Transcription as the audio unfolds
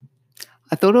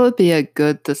I thought it would be a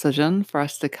good decision for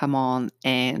us to come on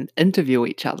and interview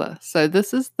each other. So,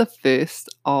 this is the first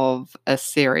of a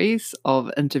series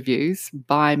of interviews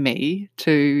by me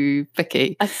to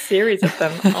Vicki. A series of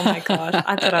them. Oh my gosh.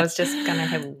 I thought I was just going to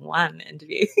have one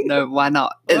interview. No, why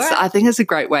not? I think it's a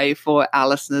great way for our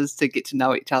listeners to get to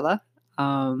know each other.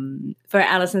 For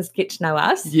our listeners to get to know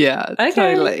us? Yeah, okay.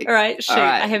 Totally. All right, shoot. All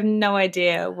right. I have no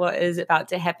idea what is about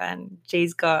to happen.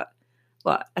 G's got,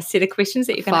 a set of questions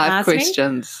that you're going to ask me? 5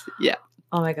 questions, yeah.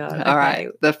 Oh my God. All right.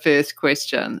 The first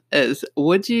question is,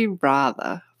 would you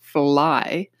rather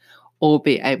fly or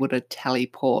be able to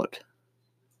teleport?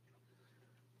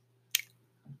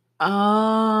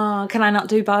 Oh, can I not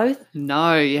do both?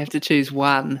 No, you have to choose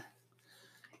one.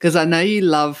 Because I know you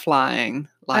love flying.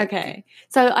 Okay.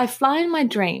 So I fly in my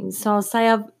dreams. So I'll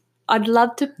say I'd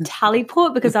love to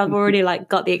teleport because I've already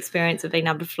got the experience of being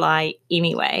able to fly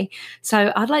anyway.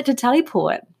 So I'd like to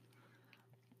teleport.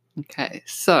 Okay.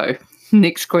 So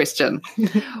next question.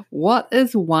 What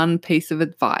is one piece of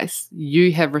advice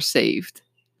you have received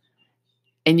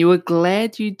and you were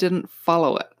glad you didn't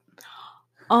follow it?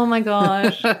 Oh my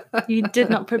gosh. You did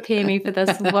not prepare me for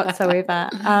this whatsoever.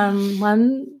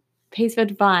 One piece of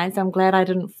advice I'm glad I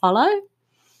didn't follow.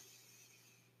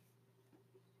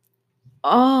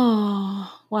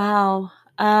 Oh, wow.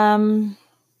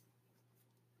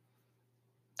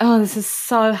 This is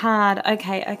so hard.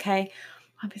 Okay.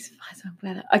 One piece of advice I'm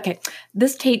glad. Okay.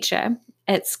 This teacher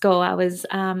at school, I was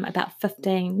about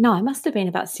 15. No, I must have been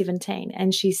about 17.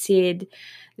 And she said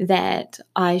that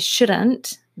I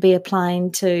shouldn't be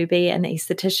applying to be an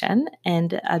esthetician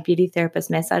and a beauty therapist,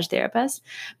 massage therapist,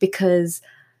 because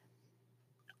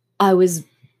I was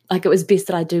it was best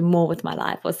that I do more with my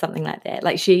life or something like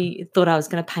that. She thought I was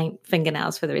going to paint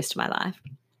fingernails for the rest of my life,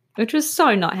 which was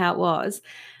so not how it was.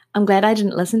 I'm glad I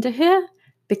didn't listen to her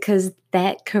because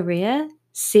that career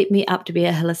set me up to be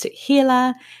a holistic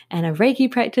healer and a Reiki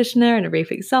practitioner and a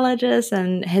reflexologist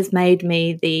and has made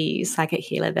me the psychic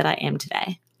healer that I am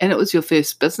today. And it was your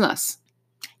first business.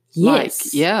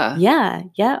 Yes. Yeah.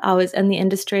 Yeah. I was in the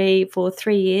industry for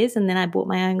 3 years and then I bought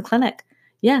my own clinic.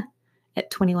 Yeah. At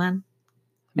 21.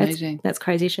 Amazing. That's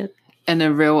crazy shit. And a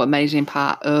real amazing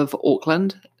part of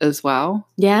Auckland as well.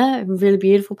 Yeah, a really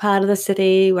beautiful part of the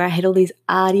city where I had all these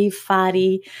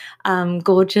arty-farty,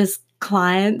 gorgeous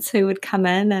clients who would come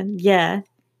in and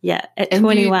at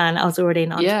 21 I was already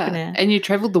an entrepreneur. Yeah, and you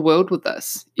travelled the world with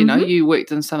this. You know, you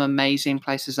worked in some amazing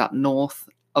places up north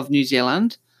of New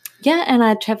Zealand. Yeah, and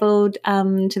I travelled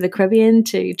to the Caribbean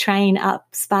to train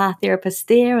up spa therapists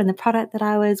there and the product that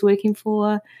I was working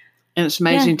for. And it's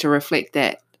amazing to reflect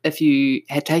that if you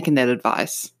had taken that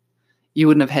advice, you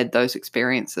wouldn't have had those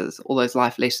experiences, all those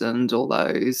life lessons, all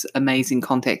those amazing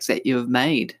contacts that you have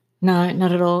made. No,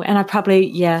 not at all. And I probably,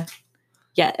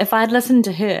 if I'd listened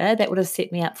to her, that would have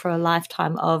set me up for a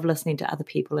lifetime of listening to other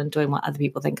people and doing what other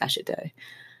people think I should do.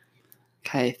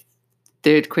 Okay,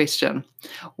 third question.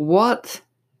 What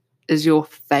is your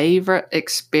favourite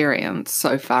experience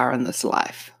so far in this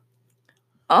life?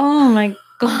 Oh, my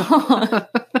God.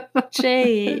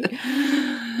 Gee.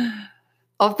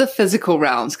 Of the physical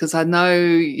realms, because I know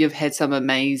you've had some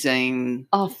amazing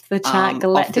off-the-chart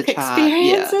galactic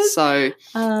experiences. Yeah. So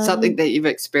something that you've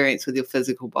experienced with your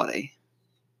physical body.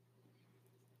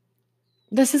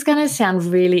 This is going to sound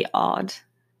really odd.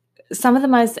 Some of the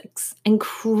most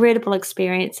incredible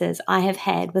experiences I have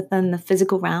had within the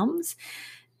physical realms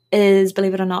is,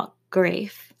 believe it or not,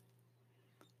 grief.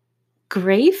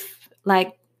 Grief,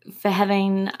 for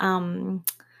having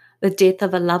the death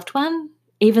of a loved one,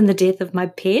 even the death of my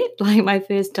pet, like my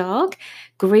first dog.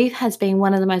 Grief has been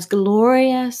one of the most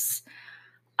glorious,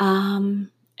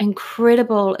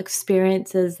 incredible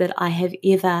experiences that I have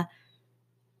ever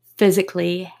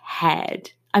physically had.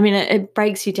 I mean, it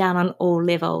breaks you down on all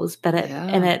levels, but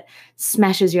it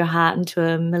smashes your heart into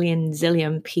a million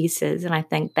zillion pieces. And I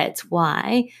think that's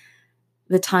why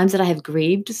the times that I have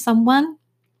grieved someone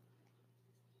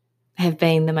have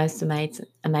been the most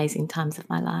amazing times of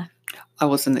my life. I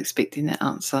wasn't expecting that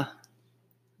answer.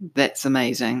 That's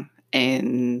amazing.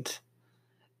 And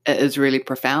it is really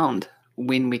profound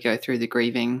when we go through the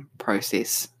grieving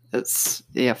process. It's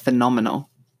phenomenal.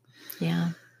 Yeah.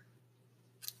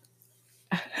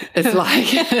 It's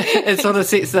it sort of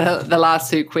sets the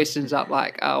last 2 questions up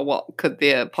what could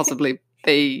there possibly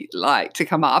be to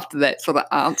come after that sort of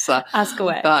answer? Ask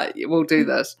away. But we'll do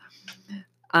this.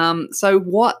 So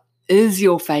what is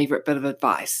your favourite bit of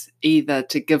advice, either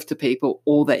to give to people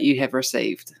or that you have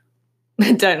received?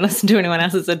 Don't listen to anyone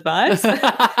else's advice, which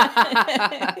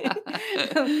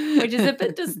is a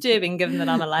bit disturbing given that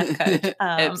I'm a life coach.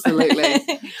 Absolutely.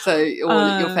 So,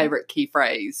 or your favorite key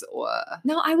phrase, or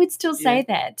no, I would still say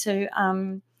that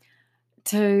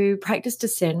to practice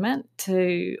discernment,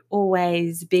 to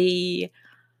always be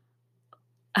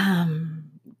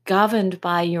governed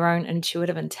by your own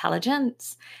intuitive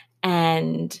intelligence,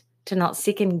 and to not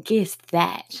second guess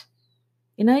that.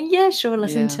 Sure,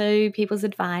 listen to people's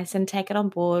advice and take it on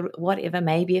board, whatever,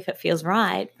 maybe if it feels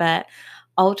right. But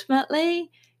ultimately,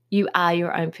 you are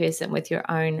your own person with your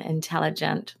own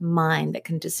intelligent mind that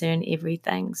can discern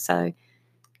everything. So,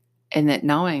 and that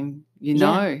knowing,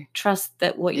 trust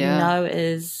that what you know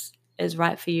is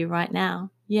right for you right now.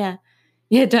 Yeah.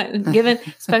 Yeah,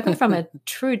 spoken from a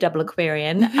true double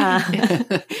Aquarian,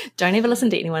 don't ever listen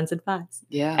to anyone's advice.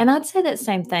 Yeah. And I'd say that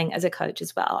same thing as a coach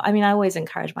as well. I mean, I always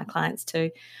encourage my clients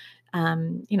to,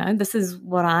 this is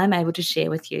what I'm able to share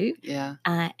with you. Yeah.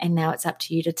 And now it's up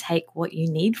to you to take what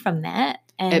you need from that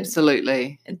and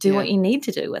absolutely do what you need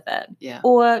to do with it. Yeah.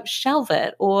 Or shelve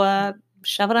it or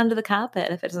shove it under the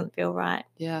carpet if it doesn't feel right.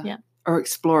 Yeah. Yeah. Or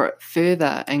explore it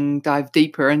further and dive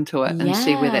deeper into it and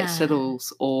see where that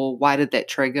settles, or why did that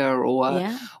trigger, or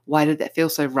why did that feel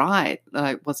so right?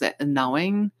 Like, was that a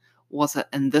knowing? Was it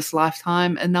in this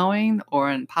lifetime a knowing,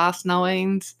 or in past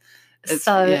knowings?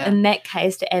 In that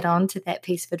case, to add on to that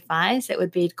piece of advice, it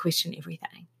would be to question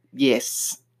everything.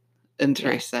 Yes.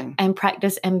 Interesting. Yeah. And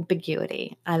practice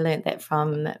ambiguity. I learned that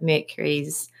from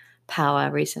Mercury's power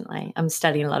recently. I'm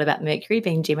studying a lot about Mercury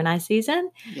being Gemini season.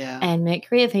 Yeah. And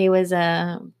Mercury, if he was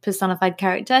a personified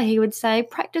character, he would say,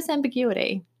 practice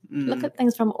ambiguity. Look at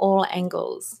things from all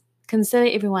angles. Consider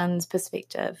everyone's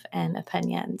perspective and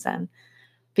opinions, and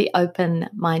be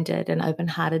open-minded and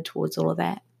open-hearted towards all of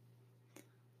that.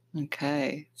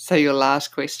 Okay. So your last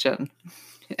question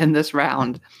in this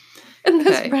round. And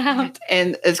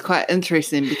it's quite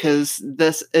interesting because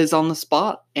this is on the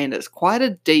spot and it's quite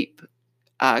a deep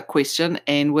question,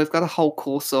 and we've got a whole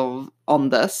course on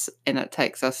this, and it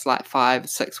takes us like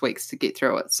 5-6 weeks to get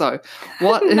through it. So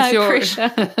what is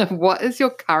what is your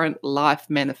current life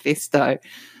manifesto?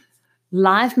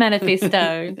 Life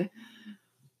manifesto.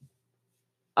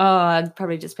 Oh, I'd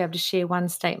probably just be able to share one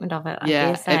statement of it. I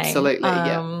guess, absolutely.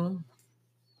 I'm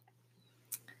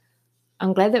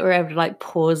glad that we're able to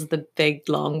pause the big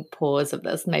long pause of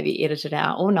this, maybe edit it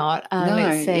out or not.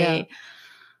 Let's see.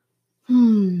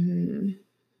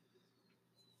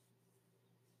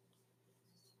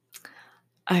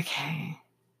 Okay.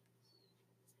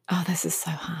 Oh, this is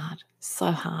so hard.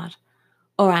 So hard.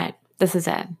 All right. This is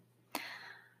it.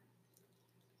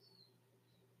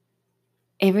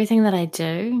 Everything that I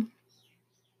do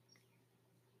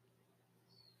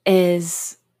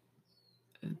is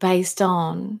based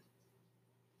on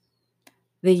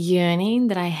the yearning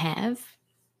that I have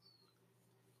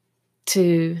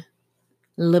to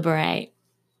liberate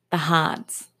the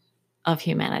hearts of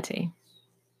humanity.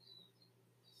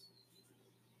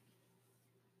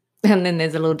 And then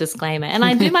there's a little disclaimer. And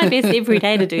I do my best every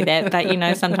day to do that,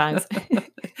 but, sometimes.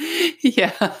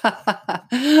 Yeah,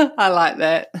 I like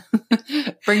that.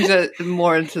 Brings it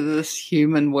more into this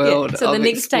human world. So the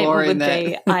next statement would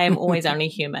be, I am always only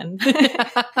human.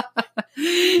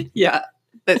 Yeah,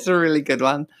 that's a really good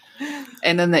one.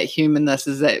 And in that humanness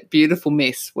is that beautiful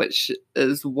mess, which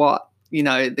is what,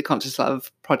 the Conscious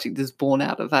Love Project is born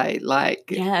out of,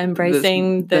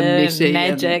 embracing the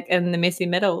magic and the messy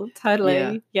middle.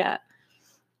 Totally. Yeah.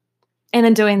 And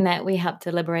in doing that, we help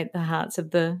to liberate the hearts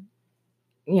of the,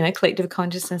 collective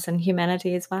consciousness and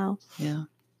humanity as well. Yeah.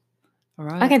 All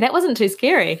right. Okay, that wasn't too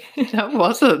scary. That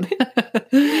wasn't.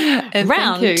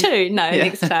 Round 2. No,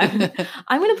 next time.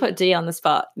 I'm going to put Dee on the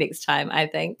spot next time, I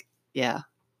think. Yeah.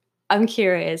 I'm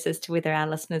curious as to whether our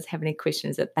listeners have any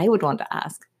questions that they would want to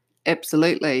ask.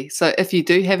 Absolutely. So if you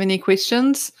do have any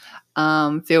questions,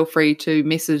 feel free to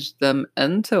message them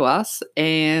in to us,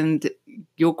 and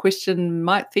your question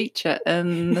might feature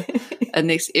in a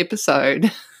next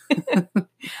episode.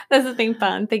 This has been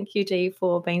fun. Thank you, Dee,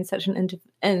 for being such a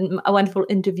wonderful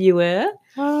interviewer.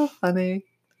 Oh, funny.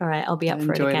 All right, I'll be up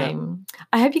for it again.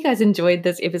 I hope you guys enjoyed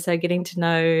this episode, getting to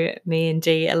know me and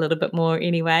Dee a little bit more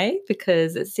anyway,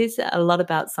 because it says a lot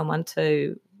about someone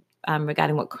too,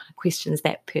 regarding what questions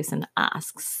that person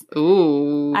asks.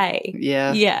 Ooh.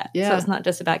 Yeah. So it's not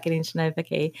just about getting to know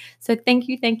Vicki. So thank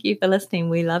you for listening.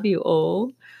 We love you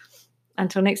all.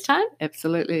 Until next time.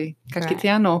 Absolutely. Ka kite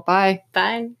anō. Bye.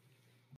 Bye.